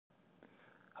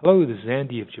Hello, this is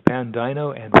Andy of Japan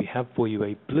Dyno, and we have for you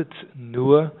a BLITZ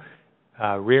NUR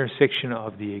rear section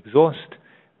of the exhaust,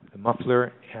 the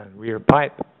muffler and rear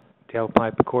pipe,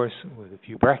 tailpipe of course, with a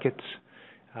few brackets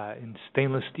in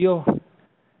stainless steel.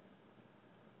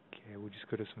 Okay, we'll just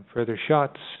go to some further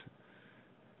shots.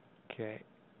 Okay.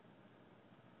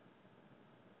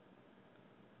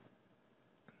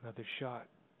 Another shot.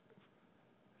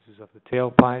 This is of the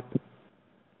tailpipe.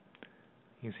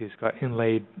 You can see it's got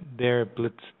inlaid there,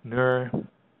 BLITZ NUR.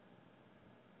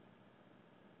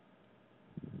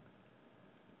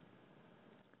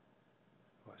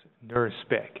 NUR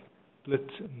Spec. BLITZ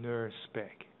NUR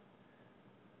Spec.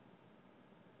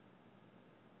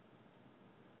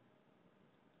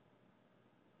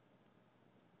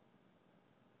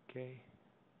 Okay.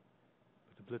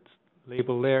 With the BLITZ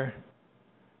label there,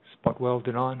 spot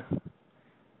welded on.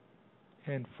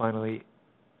 And finally,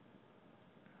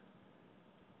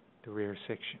 the rear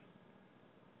section.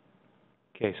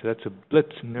 Okay, so that's a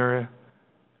BLITZ NUR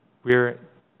rear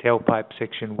tailpipe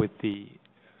section with the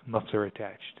muffler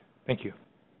attached. Thank you.